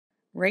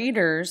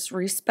Raiders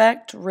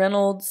respect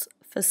Reynolds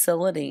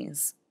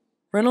facilities.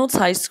 Reynolds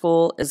High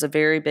School is a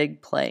very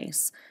big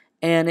place,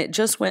 and it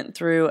just went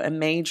through a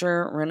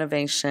major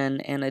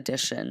renovation and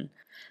addition.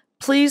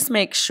 Please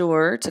make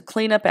sure to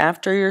clean up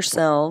after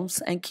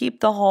yourselves and keep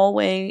the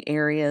hallway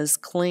areas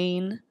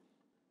clean.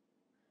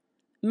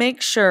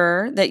 Make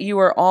sure that you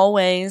are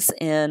always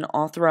in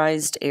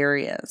authorized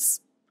areas.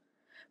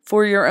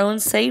 For your own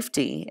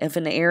safety, if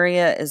an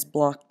area is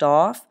blocked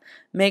off,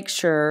 make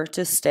sure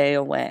to stay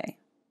away.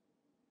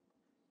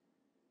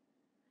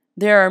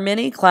 There are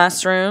many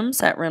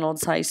classrooms at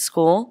Reynolds High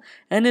School,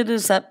 and it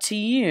is up to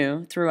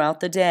you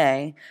throughout the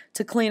day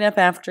to clean up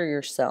after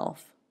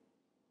yourself.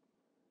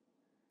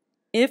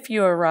 If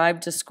you arrive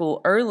to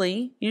school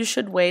early, you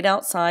should wait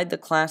outside the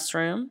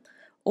classroom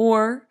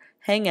or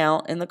hang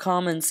out in the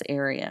commons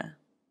area.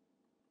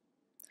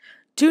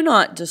 Do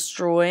not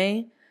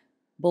destroy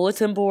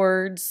bulletin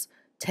boards,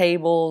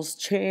 tables,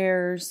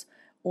 chairs,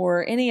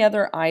 or any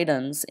other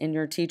items in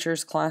your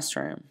teacher's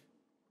classroom.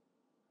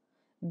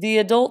 The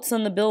adults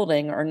in the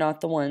building are not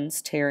the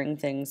ones tearing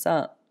things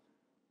up.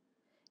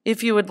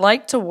 If you would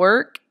like to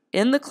work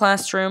in the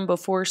classroom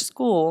before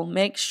school,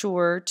 make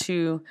sure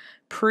to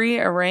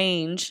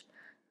pre-arrange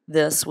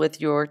this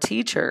with your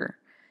teacher.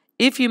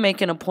 If you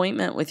make an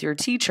appointment with your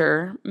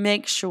teacher,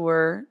 make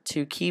sure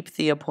to keep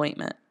the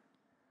appointment.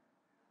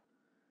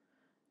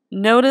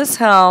 Notice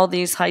how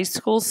these high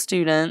school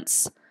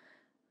students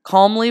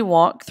calmly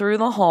walk through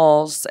the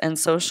halls and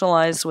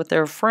socialize with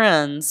their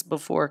friends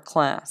before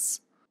class.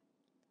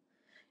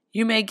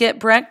 You may get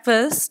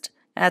breakfast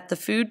at the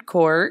food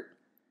court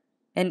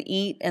and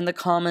eat in the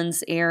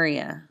commons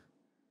area.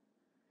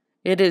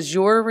 It is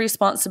your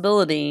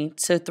responsibility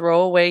to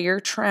throw away your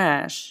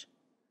trash.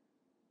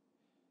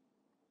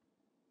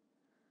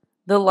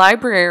 The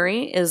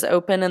library is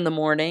open in the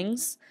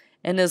mornings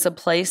and is a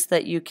place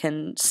that you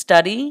can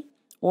study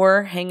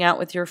or hang out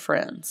with your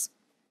friends.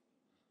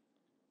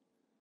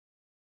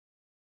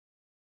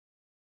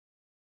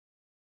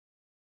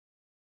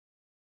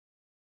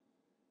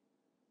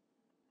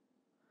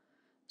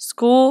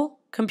 School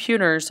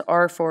computers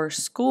are for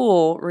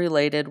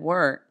school-related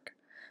work.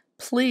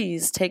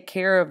 Please take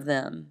care of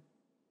them.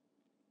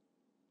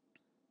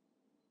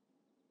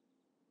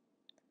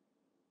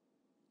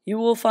 You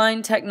will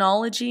find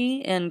technology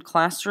in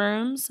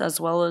classrooms as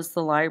well as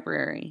the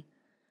library.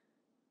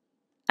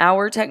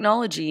 Our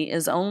technology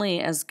is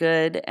only as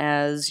good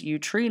as you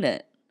treat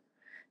it.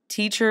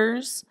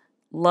 Teachers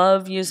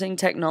love using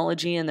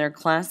technology in their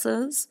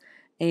classes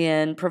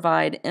and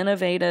provide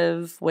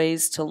innovative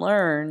ways to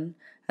learn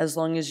as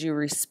long as you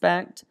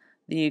respect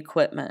the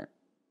equipment.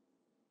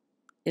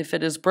 If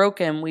it is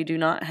broken, we do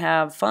not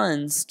have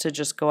funds to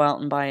just go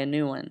out and buy a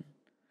new one.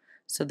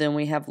 So then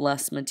we have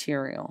less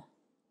material.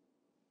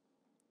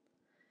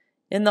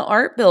 In the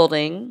art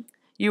building,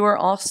 you are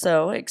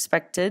also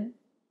expected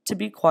to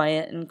be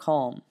quiet and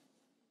calm.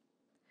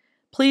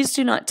 Please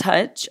do not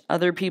touch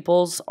other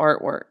people's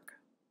artwork.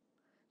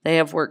 They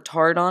have worked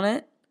hard on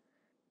it,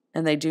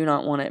 and they do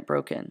not want it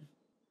broken.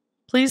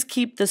 Please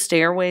keep the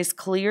stairways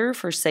clear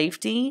for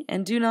safety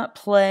and do not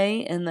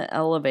play in the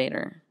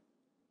elevator.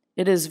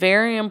 It is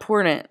very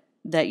important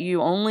that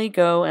you only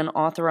go in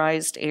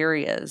authorized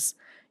areas.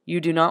 You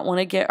do not want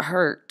to get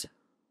hurt.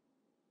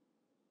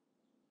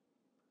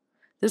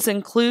 This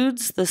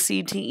includes the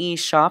CTE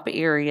shop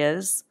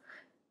areas,